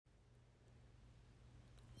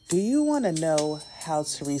Do you want to know how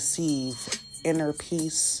to receive inner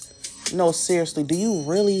peace? No, seriously, do you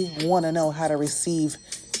really want to know how to receive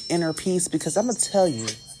inner peace? Because I'm going to tell you,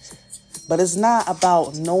 but it's not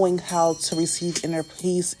about knowing how to receive inner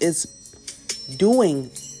peace. It's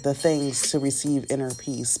doing the things to receive inner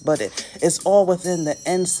peace, but it's all within the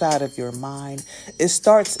inside of your mind. It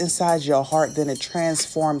starts inside your heart, then it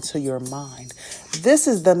transforms to your mind. This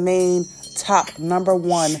is the main top number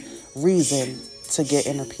one reason to get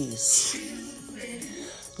inner peace.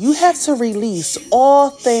 You have to release all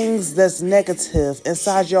things that's negative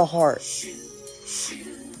inside your heart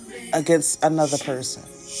against another person.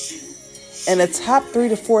 And the top 3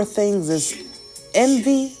 to 4 things is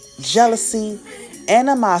envy, jealousy,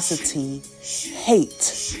 animosity,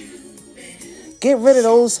 hate. Get rid of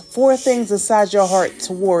those 4 things inside your heart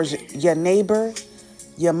towards your neighbor,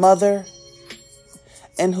 your mother,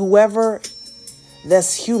 and whoever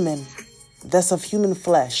that's human, that's of human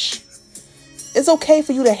flesh. It's okay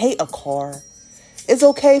for you to hate a car. It's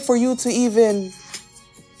okay for you to even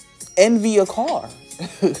envy a car.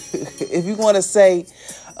 If you want to say,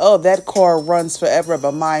 oh, that car runs forever,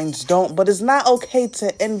 but mine don't. But it's not okay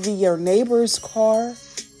to envy your neighbor's car.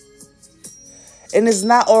 And it's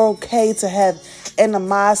not okay to have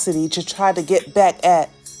animosity to try to get back at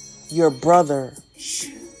your brother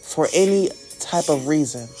for any type of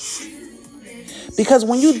reason. Because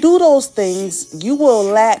when you do those things, you will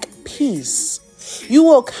lack peace. You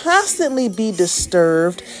will constantly be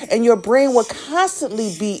disturbed, and your brain will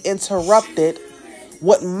constantly be interrupted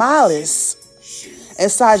with malice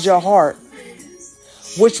inside your heart,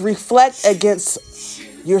 which reflect against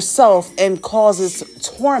yourself and causes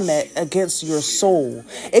torment against your soul.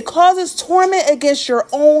 It causes torment against your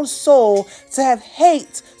own soul to have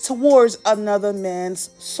hate towards another man's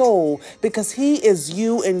soul, because he is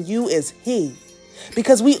you and you is he.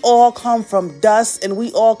 Because we all come from dust and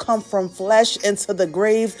we all come from flesh, and to the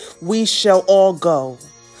grave we shall all go.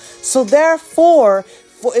 So therefore,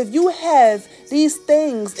 if you have these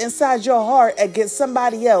things inside your heart against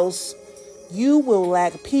somebody else, you will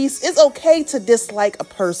lack peace. It's okay to dislike a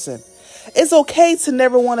person. It's okay to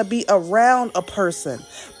never want to be around a person.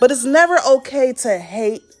 But it's never okay to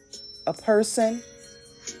hate a person.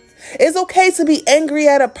 It's okay to be angry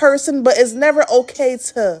at a person, but it's never okay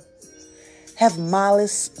to have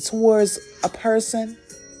malice towards a person.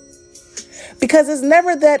 Because it's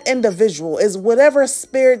never that individual. It's whatever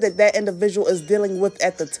spirit that individual is dealing with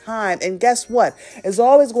at the time. And guess what? It's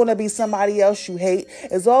always going to be somebody else you hate.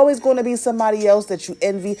 It's always going to be somebody else that you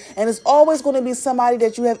envy. And it's always going to be somebody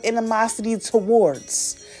that you have animosity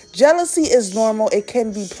towards. Jealousy is normal. It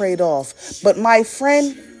can be preyed off. But my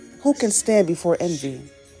friend, who can stand before envy?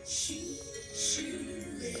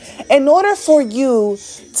 In order for you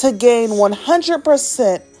to gain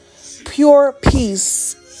 100% pure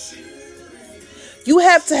peace, you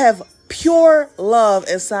have to have pure love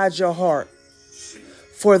inside your heart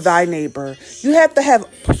for thy neighbor. You have to have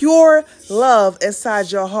pure love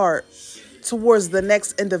inside your heart towards the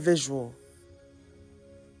next individual.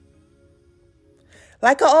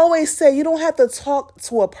 Like I always say, you don't have to talk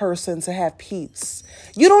to a person to have peace.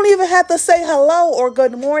 You don't even have to say hello or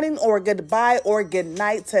good morning or goodbye or good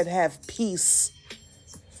night to have peace.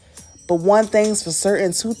 But one thing's for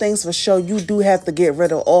certain, 2 things for sure, you do have to get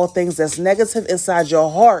rid of all things that's negative inside your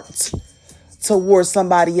heart towards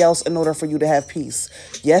somebody else in order for you to have peace.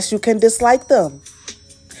 Yes, you can dislike them.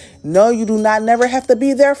 No, you do not never have to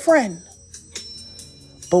be their friend.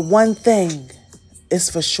 But one thing is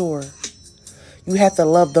for sure. You have to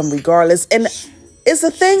love them regardless. And it's a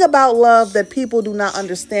thing about love that people do not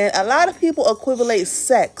understand. A lot of people equivalent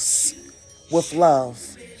sex with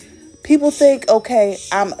love. People think, okay,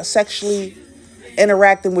 I'm sexually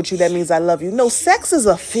interacting with you. That means I love you. No, sex is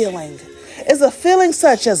a feeling. It's a feeling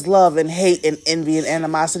such as love and hate and envy and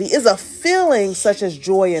animosity. It's a feeling such as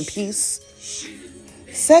joy and peace.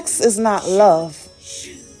 Sex is not love.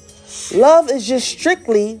 Love is just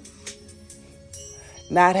strictly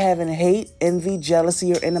not having hate, envy,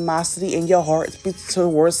 jealousy, or animosity in your heart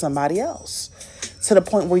towards somebody else to the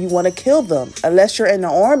point where you want to kill them. Unless you're in the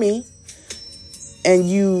army and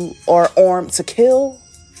you are armed to kill.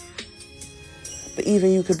 But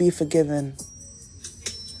even you could be forgiven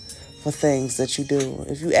for things that you do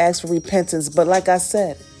if you ask for repentance. But like I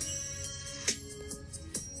said,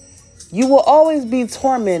 you will always be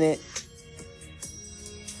tormented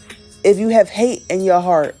if you have hate in your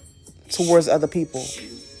heart towards other people.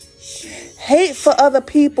 Hate for other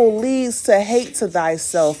people leads to hate to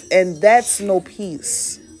thyself, and that's no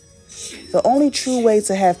peace. The only true way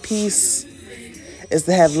to have peace is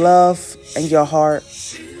to have love in your heart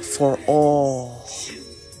for all.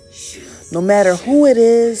 No matter who it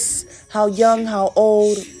is, how young, how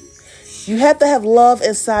old, you have to have love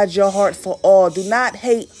inside your heart for all. Do not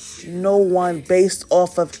hate no one based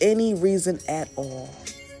off of any reason at all.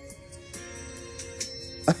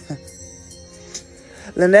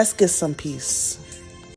 Then let's get some peace.